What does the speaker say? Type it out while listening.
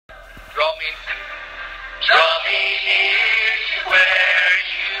Draw me near to where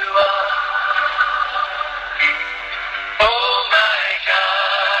you are. Oh my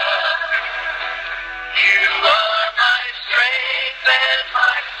God, you are my strength and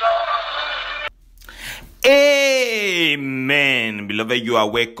my song. Amen. Beloved, you are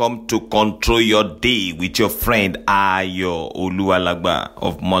welcome to Control Your Day with your friend Ayo Oluwalagba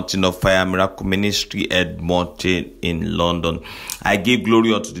of Mountain of Fire Miracle Ministry, Edmonton in London. I give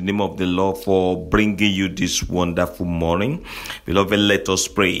glory unto the name of the Lord for bringing you this wonderful morning. Beloved, let us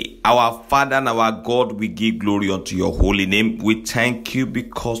pray. Our Father and our God, we give glory unto your holy name. We thank you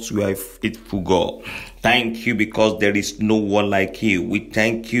because you are a faithful God. Thank you because there is no one like you. We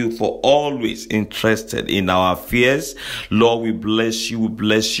thank you for always interested in our affairs. Lord, we bless you. We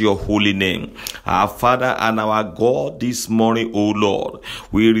bless your holy name. Our Father and our God, this morning, O Lord,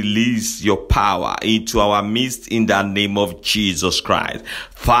 we release your power into our midst in the name of Jesus Christ.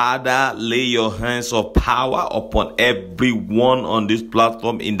 Father, lay your hands of power upon everyone on this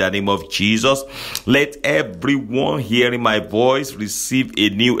platform in the name of Jesus. Let everyone hearing my voice receive a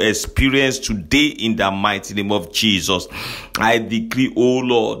new experience today in the mighty name of Jesus. I decree, O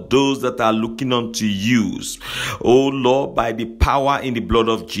Lord, those that are looking unto you, O Lord, by the power in the blood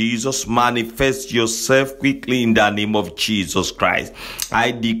of Jesus, manifest yourself quickly in the name of Jesus Christ.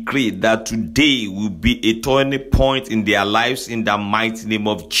 I decree that today will be a turning point in their lives in the mighty name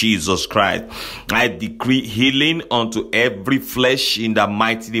of Jesus Christ. I decree healing unto every flesh in the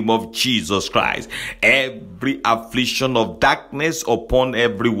mighty name of Jesus Christ. Every affliction of darkness upon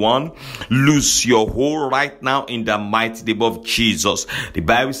everyone, loose your hold right now in the mighty name of Jesus. The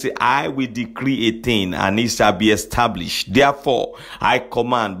Bible says, I will decree a thing and it shall be established. Therefore, I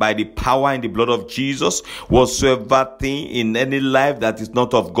command by the power in the blood of Jesus, whatsoever thing in any life that is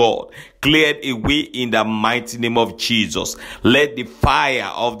not of God, cleared away in the mighty name of Jesus. Let the fire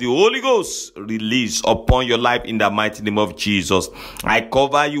of the Holy Ghost release upon your life in the mighty name of Jesus. I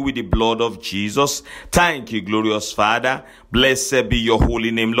cover you with the blood of Jesus. Thank you, glorious Father. Blessed be your holy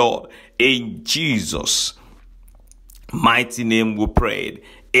name, Lord. In Jesus' mighty name we prayed.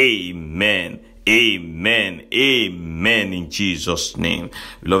 Amen. Amen. Amen. In Jesus' name.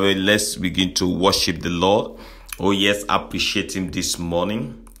 Beloved, let's begin to worship the Lord. Oh yes, appreciate him this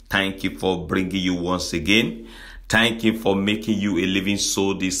morning. Thank you for bringing you once again. Thank you for making you a living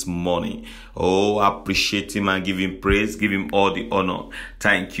soul this morning. Oh, appreciate him and give him praise. Give him all the honor.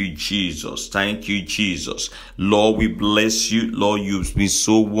 Thank you, Jesus. Thank you, Jesus. Lord, we bless you. Lord, you've been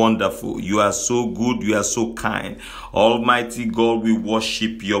so wonderful. You are so good. You are so kind. Almighty God, we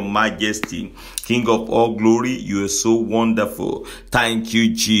worship your majesty. King of all glory, you are so wonderful. Thank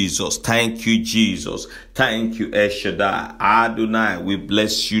you, Jesus. Thank you, Jesus. Thank you, El Shaddai. Adonai, we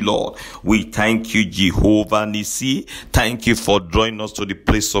bless you, Lord. We thank you, Jehovah Nissi. Thank you for drawing us to the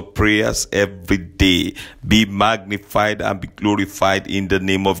place of prayers every day. Be magnified and be glorified in the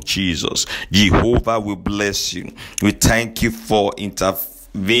name of Jesus. Jehovah, we bless you. We thank you for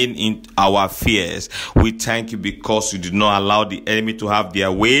intervening in our fears. We thank you because you did not allow the enemy to have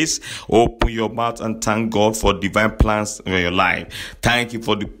their ways. Open your mouth and thank God for divine plans in your life. Thank you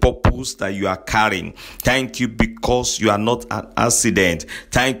for the purpose that you are carrying. Thank you because you are not an accident.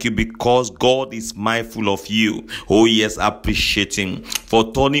 Thank you because God is mindful of you. Oh yes, appreciate him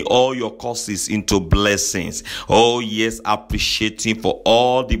for turning all your curses into blessings. Oh yes, appreciate him for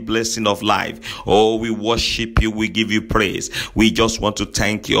all the blessing of life. Oh, we worship you. We give you praise. We just want to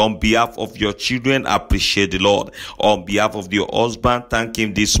thank you on behalf of your children. Appreciate the Lord. On behalf of your husband, thank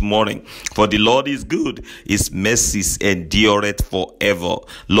him this morning. For the Lord is good. His mercies endureth forever.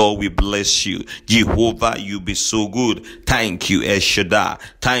 Lord, we bless you. Jehovah, you be so good. Thank you, El Shaddai.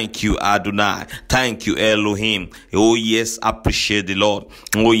 Thank you, Adonai. Thank you, Elohim. Oh yes, appreciate the Lord.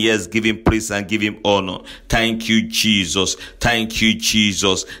 Oh yes, give him praise and give him honor. Thank you, Jesus. Thank you,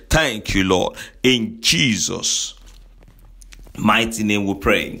 Jesus. Thank you, Lord. In Jesus' mighty name we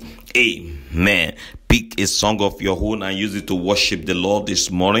pray. Amen. Pick a song of your own and use it to worship the Lord this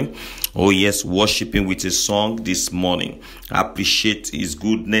morning. Oh yes, worshiping with a song this morning. Appreciate his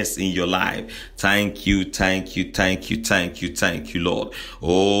goodness in your life. Thank you, thank you, thank you, thank you, thank you, Lord.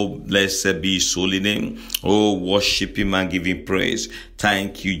 Oh, blessed be his holy name. Oh, worship him and give him praise.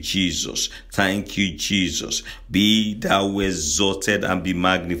 Thank you, Jesus. Thank you, Jesus. Be thou exalted and be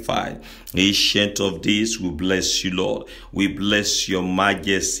magnified. Ancient of days, we bless you, Lord. We bless your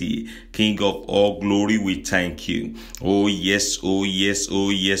majesty. King of all glory, we thank you. Oh yes, oh yes, oh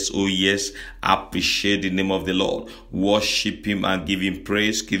yes, oh yes. Appreciate the name of the Lord. Worship him and give him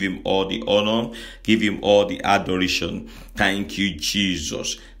praise. Give him all the honor. Give him all the adoration. Thank you,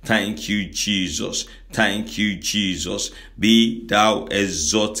 Jesus. Thank you, Jesus. Thank you, Jesus. Be thou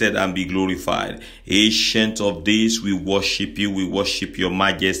exalted and be glorified. Ancient of days, we worship you. We worship your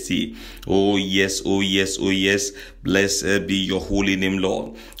majesty. Oh yes, oh yes, oh yes. Blessed be your holy name,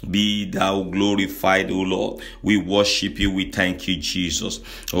 Lord. Be thou glorified, O Lord. We worship you. We thank you, Jesus.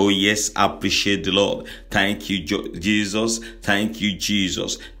 Oh yes, appreciate the Lord. Thank you, Jesus. Thank you,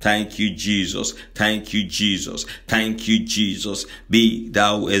 Jesus. Thank you, Jesus. Thank you, Jesus. Thank you, Jesus. Be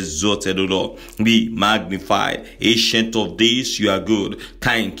thou exalted, O Lord. Be magnified. Ancient of days, you are good.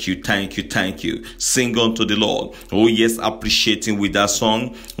 Thank you, thank you, thank you. Sing unto the Lord. Oh yes, appreciating with that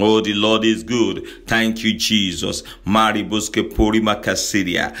song. Oh, the Lord is good. Thank you, Jesus. Maribuske Porima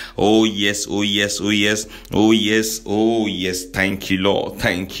Kasidia. Oh yes, oh yes, oh yes, oh yes, oh yes. Thank you, Lord.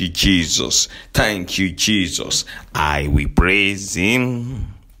 Thank you, Jesus. Thank you, Jesus. I will praise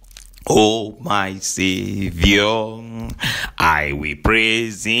him. Oh, my Savior, I will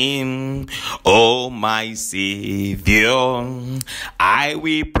praise him. Oh, my Savior, I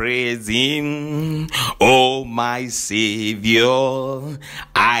will praise him. Oh, my Savior,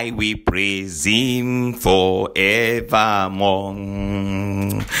 I will praise him forevermore.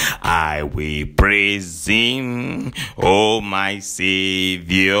 I will praise him. Oh, my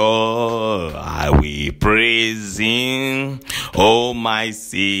Savior, I will praise him. Oh, my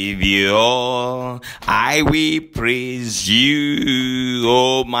Savior, I will praise you,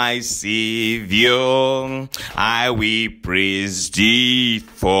 oh my Savior. I will praise thee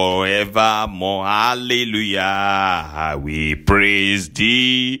forevermore. Hallelujah. I will praise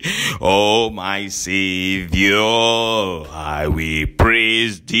thee, oh my Savior. I will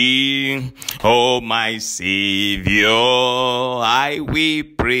praise thee, oh my Savior. I will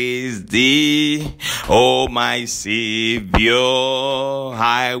praise thee, oh my Savior.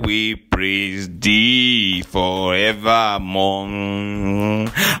 I will praise thee forevermore.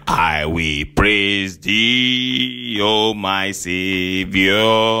 I will praise thee, oh my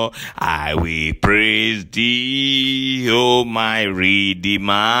Savior. I will praise thee, oh my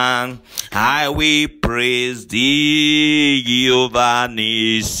Redeemer. I will praise thee, Jehovah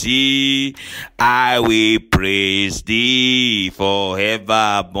Nissi. I will praise thee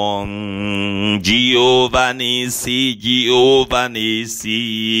forevermore. Jehovah Nissi, Jehovah Nissi,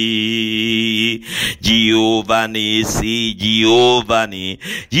 Jehovah Nissi, Jehovah Nissi,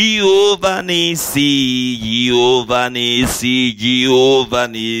 Jehovah Nissi, Jehovah Nissi, Jehovah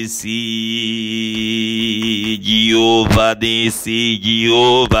Nissi, Jehovah Nissi,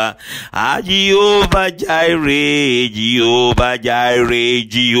 Jehovah, Jehovah Jireh, Jehovah Jireh,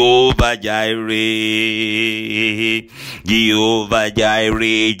 Jehovah Jireh, Jehovah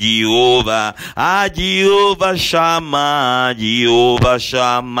Jireh, Jehovah, Jehovah Shammah, Jehovah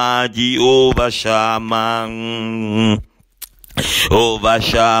Shammah, Jehovah Shammah. Jehovah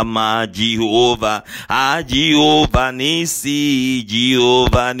Shammah, Jehovah, Jehovah Nissi,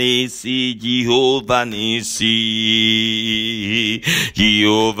 Jehovah Nissi, Jehovah Nissi,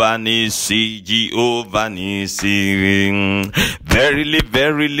 Jehovah Nissi, Jehovah Nissi. Verily,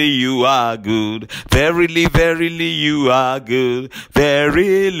 verily, you are good. Verily, verily, you are good.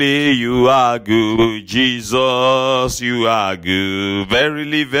 Verily, you are good. Jesus, you are good.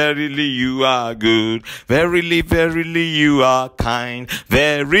 Verily, verily, you are good. Verily, verily, you are kind.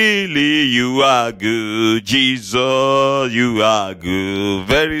 Verily, you are good. Jesus, you are good.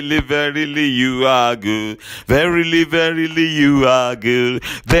 Verily, verily, you are good. Verily, verily, you are good.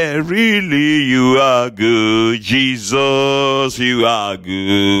 Verily, you are good. Jesus, you are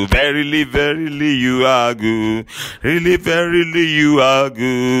good. Verily, verily, you are good. Really, verily, you are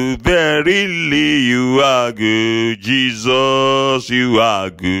good. Verily, you are good. Jesus, you are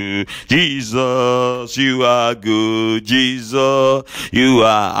good. Jesus, you are good. Jesus, you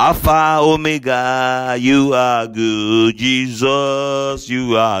are Alpha, Omega. You are good. Jesus,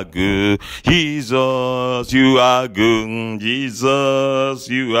 you are good. Jesus, you are good. Jesus,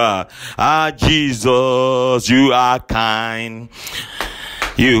 you are. Jesus, you are kind.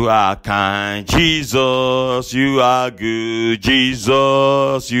 You are kind. Jesus, you are good.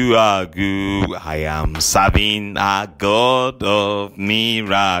 Jesus, you are good. I am serving a God of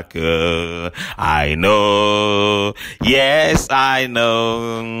miracle. I know. Yes, I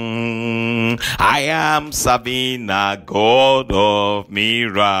know. I am serving a God of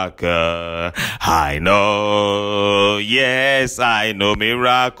miracle. I know. Yes, I know.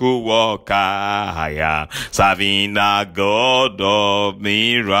 Miracle worker. I am serving a God of miracle.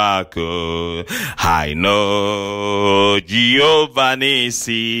 miracle. I know Jehovah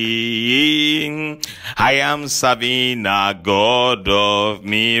Nissi. I am serving a God of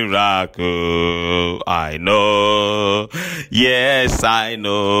miracle. I know, yes, I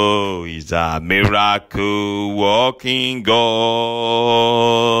know He's a miracle working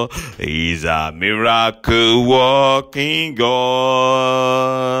God. He's a miracle working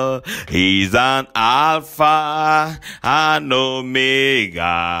God. He's an Alpha and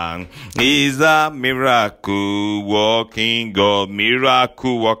Omega. He's a miracle working God.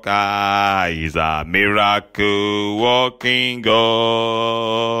 Miracle worker. He's a miracle working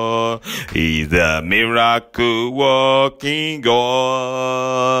God. He's a miracle working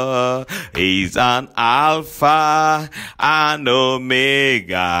God. He's an Alpha and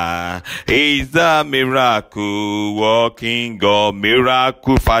Omega. He's a miracle working God.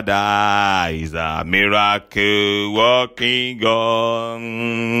 Miracle Father. He's a miracle working God.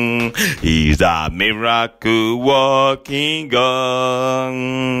 He's a miracle working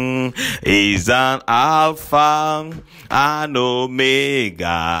God. He's an Alpha and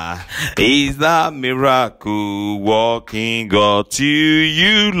Omega. He's a miracle working God. To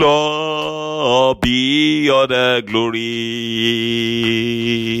you, Lord, be all the glory.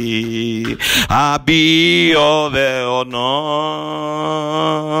 Be all the honor.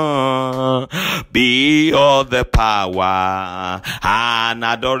 Be all the power and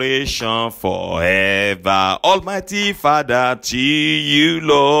adoration forever. Almighty Father, to you,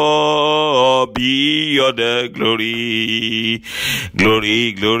 Lord, be all the glory.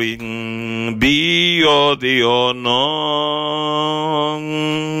 Glory, glory. Be all the honor.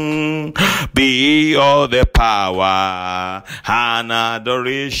 Be all the power and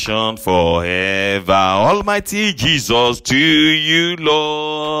adoration forever. Almighty Jesus, to you,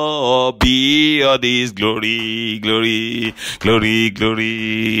 Lord, be all this glory, glory, glory,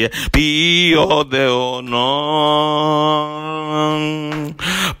 glory. Be all the honor.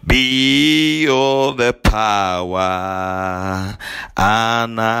 Be all the power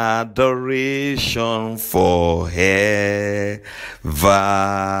and adoration forevermore.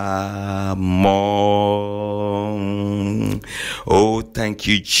 Oh, thank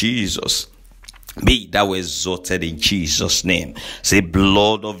you, Jesus. Be thou exalted in Jesus' name. Say,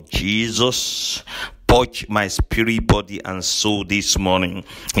 blood of Jesus, touch my spirit, body, and soul this morning.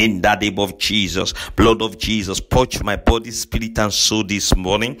 In the name of Jesus. Blood of Jesus, touch my body, spirit, and soul this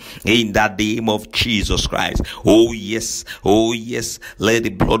morning. In the name of Jesus Christ. Oh yes, oh yes. Let the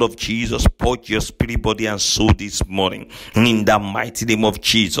blood of Jesus touch your spirit, body, and soul this morning. In the mighty name of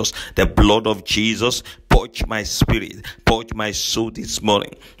Jesus. The blood of Jesus, touch my spirit, touch my soul this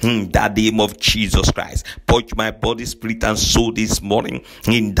morning. In the name of Jesus Christ. Touch my body, spirit, and soul this morning.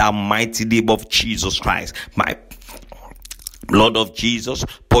 In the mighty name of Jesus Christ. My blood of Jesus,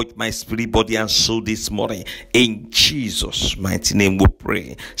 touch my spirit, body, and soul this morning. In Jesus' mighty name we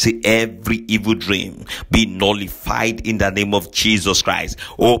pray. See, every evil dream be nullified in the name of Jesus Christ.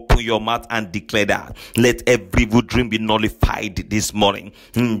 Open your mouth and declare that. Let every evil dream be nullified this morning.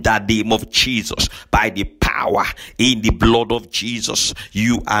 In the name of Jesus. By the power in the blood of Jesus,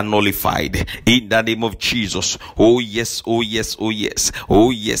 you are nullified. In the name of Jesus. Oh yes, oh yes, oh yes.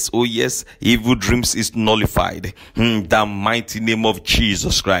 Oh yes, oh yes. Evil dreams is nullified. In the mighty name of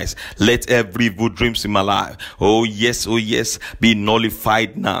Jesus Christ. Let every evil dreams in my life, oh yes, be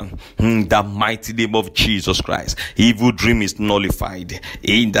nullified now. In the mighty name of Jesus Christ. Evil dream is nullified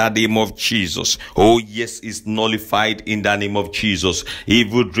in the name of Jesus. Oh yes, is nullified in the name of Jesus.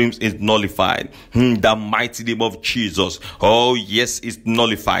 Evil dreams is nullified in the mighty name of Jesus. Oh yes, is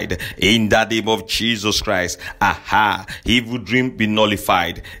nullified in the name of Jesus Christ. Aha, evil dream be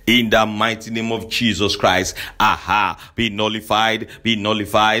nullified in the mighty name of Jesus Christ. Aha, be nullified, be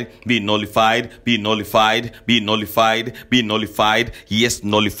nullified, be nullified, be nullified, be nullified, be nullified. Yes,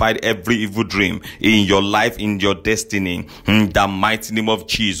 nullified every evil dream in your life, in your destiny. In the mighty name of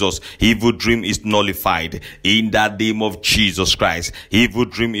Jesus, evil dream is nullified in the name of Jesus Christ. Evil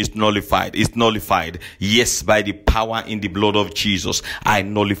dream is nullified. It's nullified. Yes, by the power in the blood of Jesus, I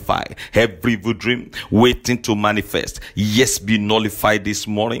nullify every evil dream waiting to manifest. Yes, be nullified this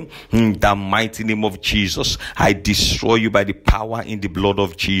morning in the mighty name of Jesus. I destroy you by the power in the blood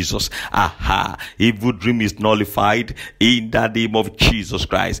of Jesus. Aha, evil dream is nullified in the name of Jesus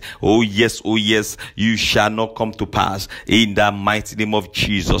Christ. Oh yes, you shall not come to pass in the mighty name of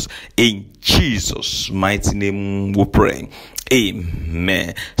Jesus. In Jesus' mighty name we pray.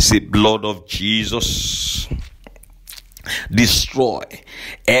 Amen. Say, blood of Jesus, Destroy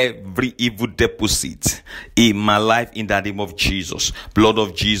every evil deposit in my life in the name of Jesus. Blood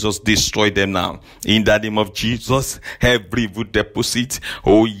of Jesus, destroy them now in the name of Jesus. Every evil deposit,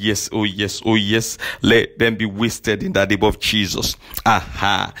 oh yes, oh yes, oh yes, let them be wasted in the name of Jesus.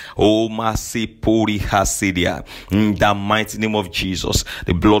 Aha, oh Masipuri Hasidia, in the mighty name of Jesus.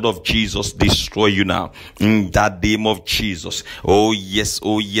 The blood of Jesus destroy you now in the name of Jesus. Oh yes,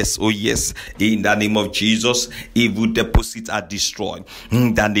 oh yes, oh yes, in the name of Jesus. Evil deposits are destroyed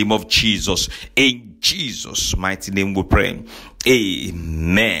in the name of Jesus. In Jesus' mighty name we pray.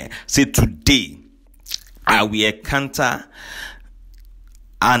 Amen. Say, today I will encounter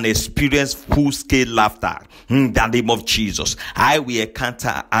and experience full-scale laughter in the name of Jesus. I will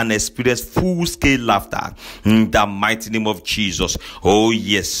encounter and experience full-scale laughter in the mighty name of Jesus. Oh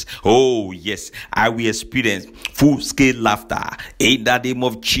yes, I will experience full-scale laughter in the name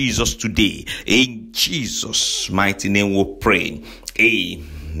of Jesus today. In Jesus' mighty name we pray.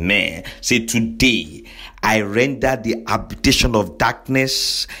 Amen. Say, today I render the habitation of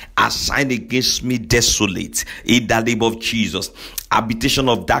darkness assigned against me desolate in the name of Jesus. Habitation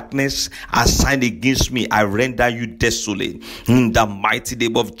of darkness assigned against me, I render you desolate in the mighty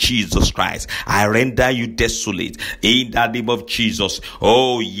name of Jesus Christ. I render you desolate in the name of Jesus.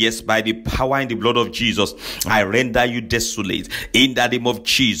 Oh yes, by the power and the blood of Jesus, I render you desolate in the name of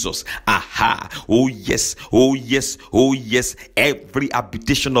Jesus. Aha. Oh yes, oh yes, oh yes. Every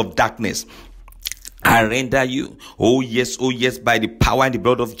habitation of darkness, I render you, oh yes, by the power and the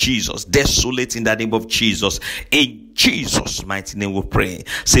blood of Jesus, desolate in the name of Jesus. In Jesus' mighty name we pray.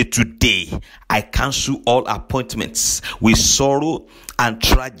 Say, today I cancel all appointments with sorrow and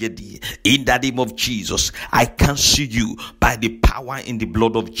tragedy in the name of Jesus. I cancel you by the power in the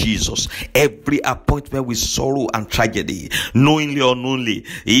blood of Jesus. Every appointment with sorrow and tragedy, knowingly or unknowingly,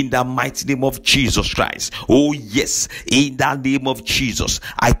 in the mighty name of Jesus Christ. Oh yes, in the name of Jesus,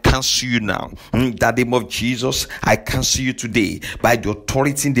 I cancel you now. In the name of Jesus, I cancel you today by the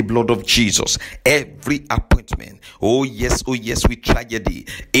authority in the blood of Jesus. Every appointment, oh yes, with tragedy,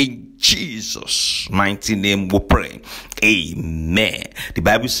 in Jesus' mighty name we pray. Amen. The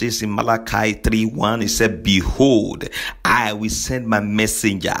Bible says in Malachi 3:1, it said, behold, I will send my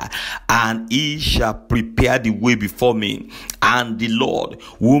messenger, and he shall prepare the way before me. And the Lord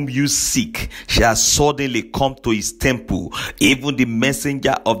whom you seek shall suddenly come to his temple, even the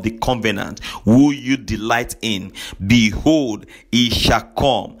messenger of the covenant who you delight in. Behold, he shall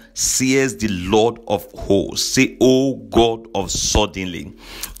come, says the Lord of hosts. Say, O God of suddenly,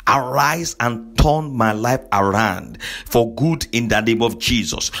 arise and turn my life around for good in the name of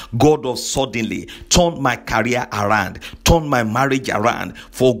Jesus. God of suddenly, turn my career around, turn my marriage around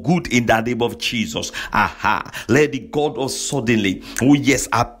for good in the name of Jesus. Aha. Let the God of suddenly, oh yes,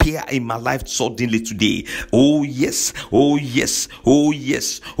 appear in my life suddenly today. Oh yes,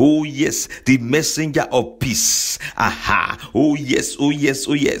 the messenger of peace. Aha. Oh yes,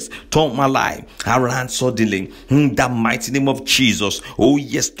 turn my life around suddenly in the mighty name of Jesus. Oh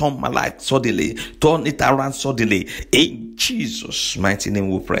yes, turn my life suddenly, turn it around suddenly. In Jesus' mighty name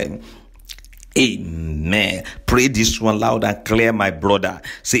we pray. Amen. Pray this one loud and clear, my brother.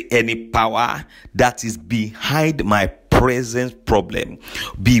 Say, any power that is behind my present problem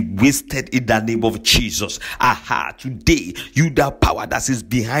be wasted in the name of Jesus. Aha. Today, you, that power that is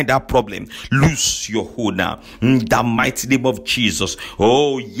behind that problem, lose your hold now in the mighty name of Jesus.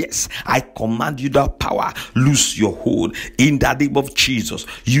 Oh yes, I command you, that power, lose your hold in the name of Jesus.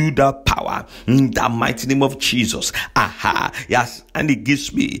 You, that power, in the mighty name of Jesus. Aha. Yes, and it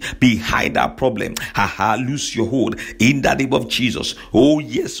gives me behind that problem. Aha. Lose your hold in the name of Jesus. Oh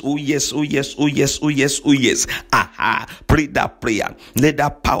yes. Aha. Pray that prayer. Let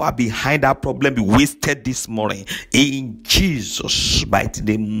that power behind that problem be wasted this morning. In Jesus' mighty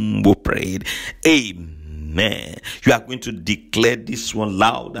name we prayed. Amen. You are going to declare this one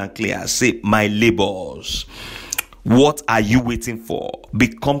loud and clear. Say, my labors, what are you waiting for?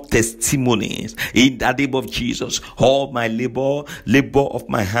 Become testimonies in the name of Jesus. All my labor of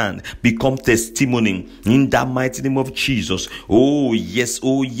my hand, become testimony in the mighty name of Jesus. Oh yes.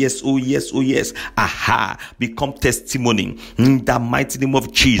 Aha. Become testimony in the mighty name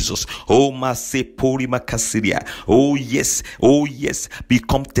of Jesus. Oh Masepori Makasiria. Oh yes.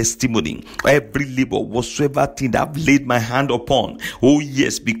 Become testimony. Every labor, whatsoever thing that I've laid my hand upon, oh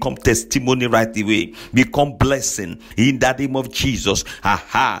yes, become testimony right away. Become blessing in the name of Jesus.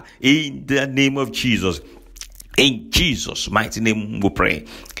 Aha. In the name of Jesus. In Jesus' mighty name we pray.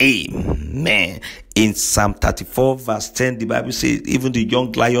 Amen. In Psalm 34 verse 10, the Bible says, even the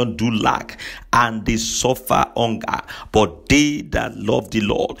young lion do lack and they suffer hunger, but they that love the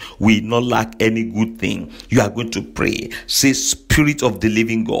Lord will not lack any good thing. You are going to pray. Say, Spirit of the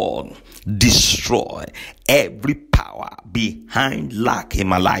living God, destroy every power behind lack in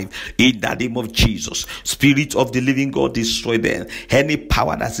my life in the name of Jesus. Spirit of the living God, destroy them. Any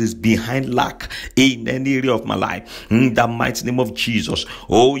power that is behind lack in any area of my life, in the mighty name of Jesus.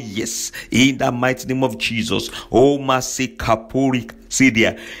 Oh yes, in the mighty name of Jesus. Oh Masi Kapuri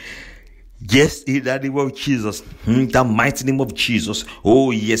Sidia. Yes, in the name of Jesus. In the mighty name of Jesus.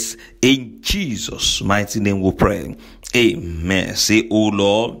 Oh yes, in Jesus' mighty name we pray. Amen. Say, oh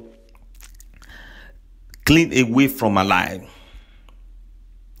Lord, clean away from my life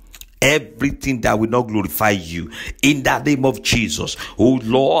everything that will not glorify you in the name of Jesus. Oh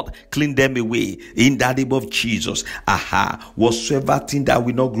Lord, clean them away in the name of Jesus. Whatsoever thing that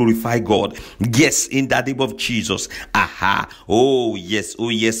will not glorify God, yes, in the name of Jesus. Oh yes, oh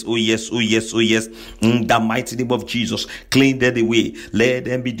yes, oh yes, oh yes, oh yes, in the mighty name of Jesus. Clean them away, let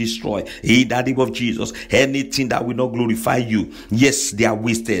them be destroyed in the name of Jesus. Anything that will not glorify you, yes, they are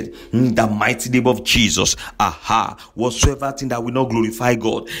wasted in the mighty name of Jesus. Whatsoever thing that will not glorify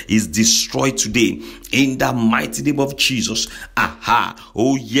God is destroyed today in the mighty name of Jesus.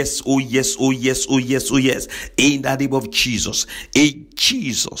 Oh yes, oh yes, oh yes, oh yes, oh yes, in the name of Jesus. In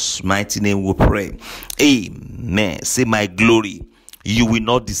Jesus' mighty name we pray. Amen. Say, my glory, you will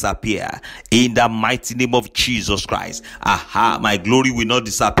not disappear in the mighty name of Jesus Christ. My glory will not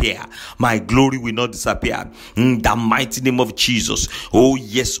disappear. My glory will not disappear in the mighty name of Jesus. Oh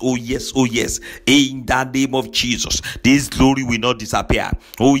yes, oh yes, oh yes, in the name of Jesus. This glory will not disappear.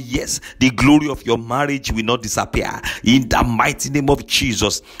 Oh yes, the glory of your marriage will not disappear in the mighty name of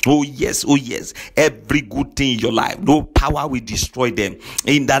Jesus. Oh yes, oh yes, every good thing in your life, no power will destroy them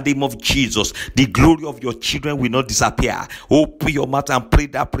in the name of Jesus. The glory of your children will not disappear. Open your mouth and pray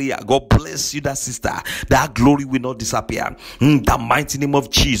that prayer. God bless you, that sister. That glory will not disappear in the mighty name of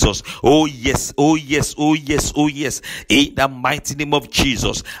Jesus. Oh yes, oh yes, oh yes, oh yes, in the mighty name of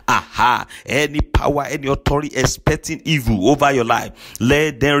Jesus. Any power, any authority expecting evil over your life,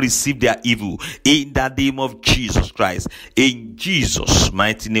 let them receive their evil in the name of Jesus Christ. In Jesus'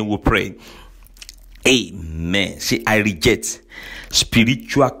 mighty name we pray. Amen. See, I reject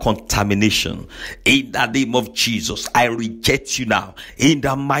spiritual contamination in the name of Jesus. I reject you now in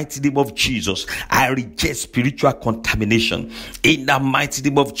the mighty name of Jesus. I reject spiritual contamination in the mighty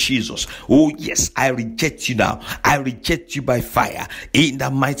name of Jesus. Oh yes, I reject you now. I reject you by fire in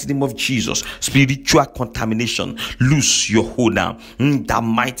the mighty name of Jesus. Spiritual contamination, lose your hold now in the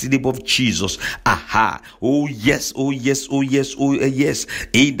mighty name of Jesus. Oh yes, oh yes, oh yes, oh yes,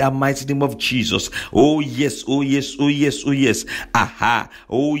 in the mighty name of Jesus. Oh yes, oh yes, oh yes, oh yes.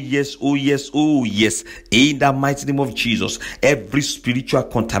 Oh yes, oh yes, oh yes, in the mighty name of Jesus. Every spiritual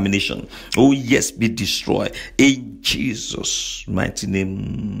contamination, oh yes, be destroyed in Jesus' mighty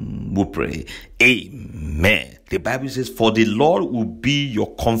name we pray. Amen. The Bible says, for the Lord will be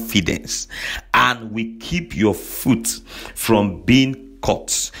your confidence and will keep your foot from being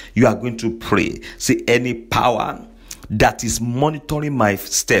caught. You are going to pray. Say, any power that is monitoring my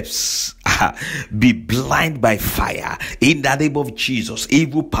steps, be blind by fire in the name of Jesus.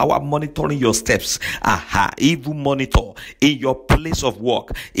 Evil power monitoring your steps, evil monitor in your place of work,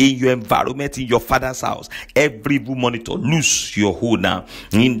 in your environment, in your father's house, every evil monitor, lose your hold now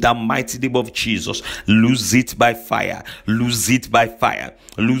in the mighty name of Jesus. Lose it by fire, lose it by fire,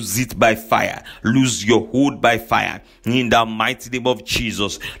 lose it by fire, lose your hold by fire in the mighty name of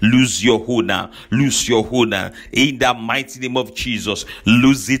Jesus. Lose your hold now, lose your hold now in the mighty name of Jesus.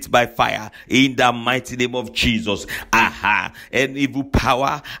 Lose it by fire in the mighty name of Jesus. And evil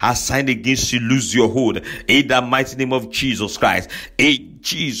power assigned against you, lose your hold in the mighty name of Jesus Christ. In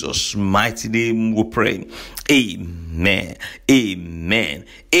Jesus' mighty name we pray. Amen. Amen.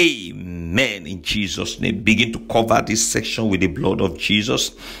 Amen. In Jesus' name, begin to cover this section with the blood of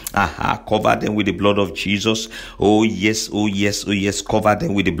Jesus. Cover them with the blood of Jesus. Oh yes, oh yes, oh yes. Cover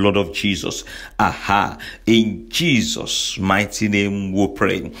them with the blood of Jesus. In Jesus' mighty name we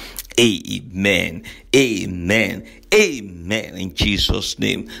pray. Amen. Amen. Amen. In Jesus'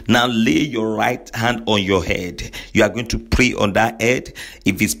 name. Now lay your right hand on your head. You are going to pray on that head.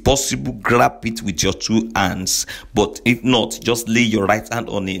 If it's possible, grab it with your two hands. But if not, just lay your right hand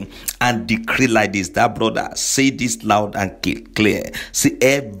on it and decree like this. That brother, say this loud and clear. Say,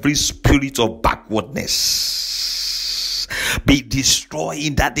 every spirit of backwardness be destroyed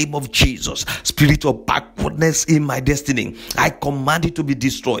in the name of Jesus. Spirit of backwardness in my destiny, I command it to be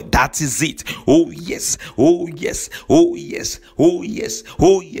destroyed. That is it. Oh yes, oh yes, oh yes, oh yes,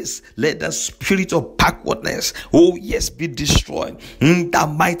 oh yes. Let the spirit of backwardness, oh yes, be destroyed in the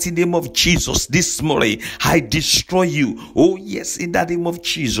mighty name of Jesus. This morning I destroy you. Oh yes, in the name of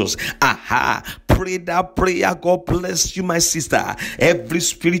Jesus. Pray that prayer. God bless you, my sister. Every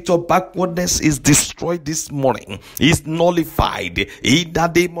spirit of backwardness is destroyed this morning, is nullified in the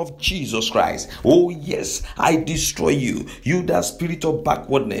name of Jesus Christ. Oh yes, I destroy you, that spirit of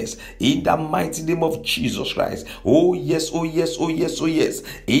backwardness, in the mighty name of Jesus Christ. Oh yes, oh yes, oh yes, oh yes,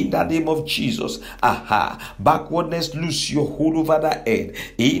 in the name of Jesus. Backwardness, lose your hold over the head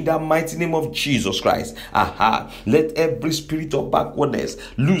in the mighty name of Jesus Christ. Let every spirit of backwardness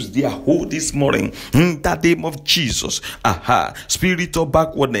lose their hold this morning in the name of Jesus. Spirit of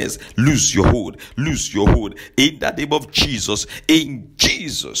backwardness, lose your hold in the name of Jesus. In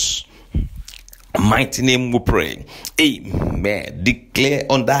Jesus' mighty name we pray. Amen. Declare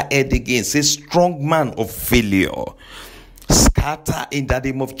on that head again. Say, strong man of failure, scatter in the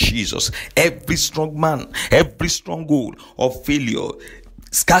name of Jesus. Every strong man, every stronghold of failure,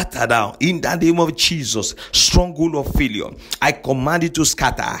 scatter down in the name of Jesus. Stronghold of failure, I command you to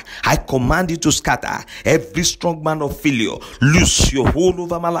scatter. I command you to scatter. Every strong man of failure, lose your hold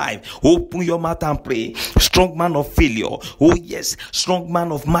over my life. Open your mouth and pray. Strong man of failure, oh yes, strong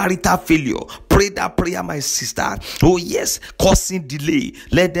man of marital failure, pray that prayer, my sister. Oh yes, causing delay,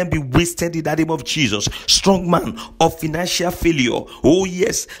 let them be wasted in the name of Jesus. Strong man of financial failure, oh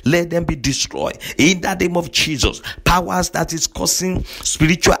yes, let them be destroyed in the name of Jesus. Powers that is causing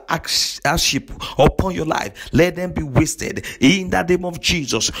spiritual hardship upon your life, let them be wasted in the name of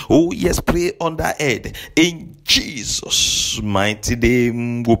Jesus. Oh yes, pray on the head. In Jesus' mighty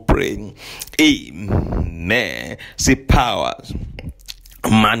name we pray. Amen. Say, powers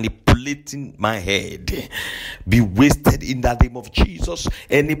manipulating my head, be wasted in the name of Jesus.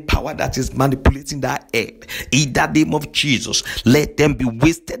 Any power that is manipulating that head, in the name of Jesus, let them be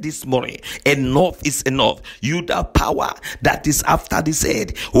wasted this morning. Enough is enough. You, the power that is after this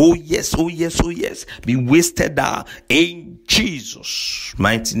head, oh yes, oh yes, oh yes, be wasted now. In Jesus'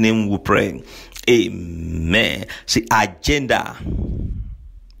 mighty name we pray. Amen. See, agenda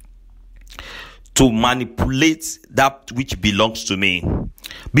to manipulate that which belongs to me,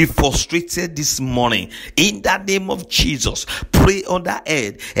 be frustrated this morning in the name of Jesus. Pray on that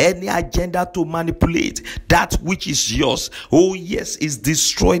head. Any agenda to manipulate that which is yours, oh yes, is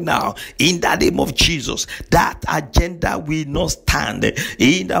destroyed now in the name of Jesus. That agenda will not stand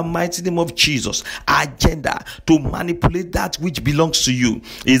in the mighty name of Jesus. Agenda to manipulate that which belongs to you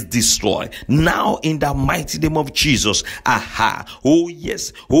is destroyed now in the mighty name of Jesus. Oh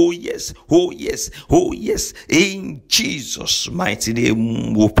yes, oh yes, oh yes, oh yes, in Jesus' mighty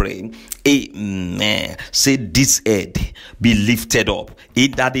name we pray. Amen. Say, this head be lifted up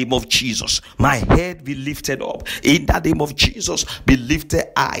in the name of Jesus. My head be lifted up in the name of Jesus. Be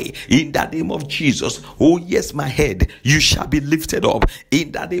lifted high in the name of Jesus. Oh yes, my head, you shall be lifted up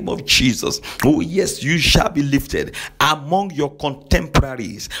in the name of Jesus. Oh yes, you shall be lifted among your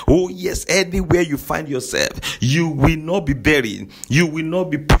contemporaries. Oh yes, anywhere you find yourself, you will not be buried. You will not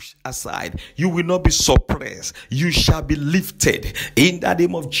be pushed aside. You will not be suppressed. You shall be lifted in the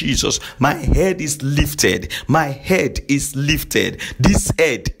name of Jesus. My head is lifted. My head is lifted. This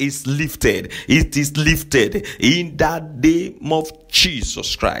head is lifted. It is lifted in the name of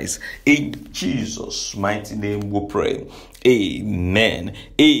Jesus Christ. In Jesus' mighty name we pray. Amen.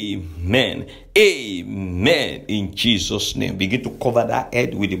 Amen. Amen. In Jesus' name, begin to cover that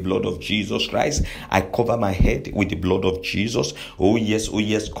head with the blood of Jesus Christ. I cover my head with the blood of Jesus. Oh yes,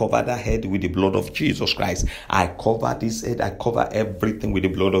 cover that head with the blood of Jesus Christ. I cover this head. I cover everything with the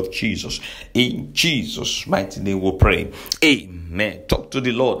blood of Jesus. In Jesus' mighty name we pray. Amen. Talk to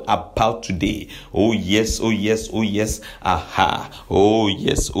the Lord about today. Oh yes, oh yes, oh yes. Oh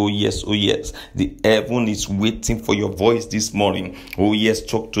yes, oh yes, oh yes. The heaven is waiting for your voice this morning. Oh yes,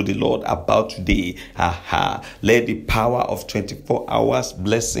 talk to the Lord about today. Let the power of 24 hours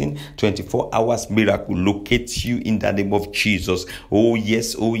blessing, 24 hours miracle locate you in the name of Jesus. Oh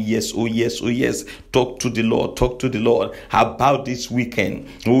yes, oh yes, oh yes, oh yes. Talk to the Lord. Talk to the Lord about this weekend.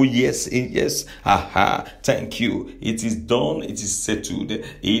 Oh yes, yes. Thank you. It is done. It is settled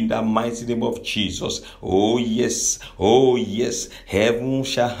in the mighty name of Jesus. Oh yes, oh yes. Heaven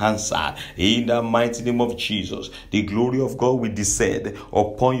shall answer in the mighty name of Jesus. The glory of God will descend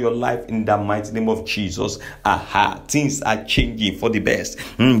upon your life in the mighty name of Jesus. Things are changing for the best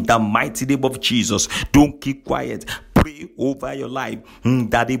in the mighty name of Jesus. Don't keep quiet. pray over your life in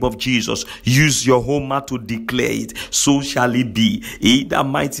the name of Jesus. Use your whole mouth to declare it. So shall it be in the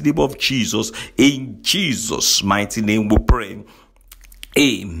mighty name of Jesus. In Jesus' mighty name we pray.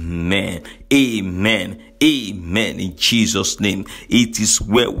 Amen. Amen. Amen. In Jesus' name, it is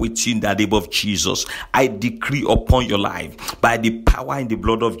well with you in the name of Jesus. I decree upon your life, by the power in the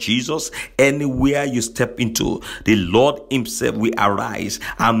blood of Jesus, anywhere you step into, the Lord himself will arise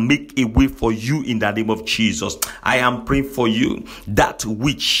and make a way for you in the name of Jesus. I am praying for you, that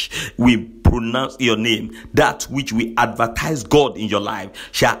which we pronounce your name, that which we advertise God in your life,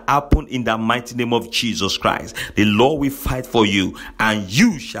 shall happen in the mighty name of Jesus Christ. The Lord will fight for you, and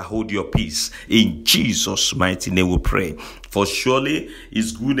you shall hold your peace. In Jesus' mighty name we pray. For surely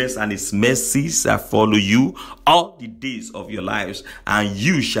his goodness and his mercies shall follow you all the days of your lives, and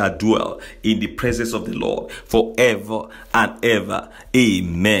you shall dwell in the presence of the Lord forever and ever.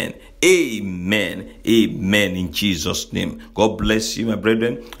 Amen. Amen. Amen. In Jesus' name. God bless you, my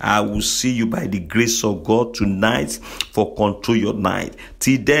brethren. I will see you by the grace of God tonight for Control Your Night.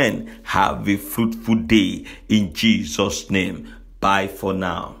 Till then, have a fruitful day in Jesus' name. Bye for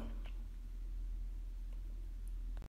now.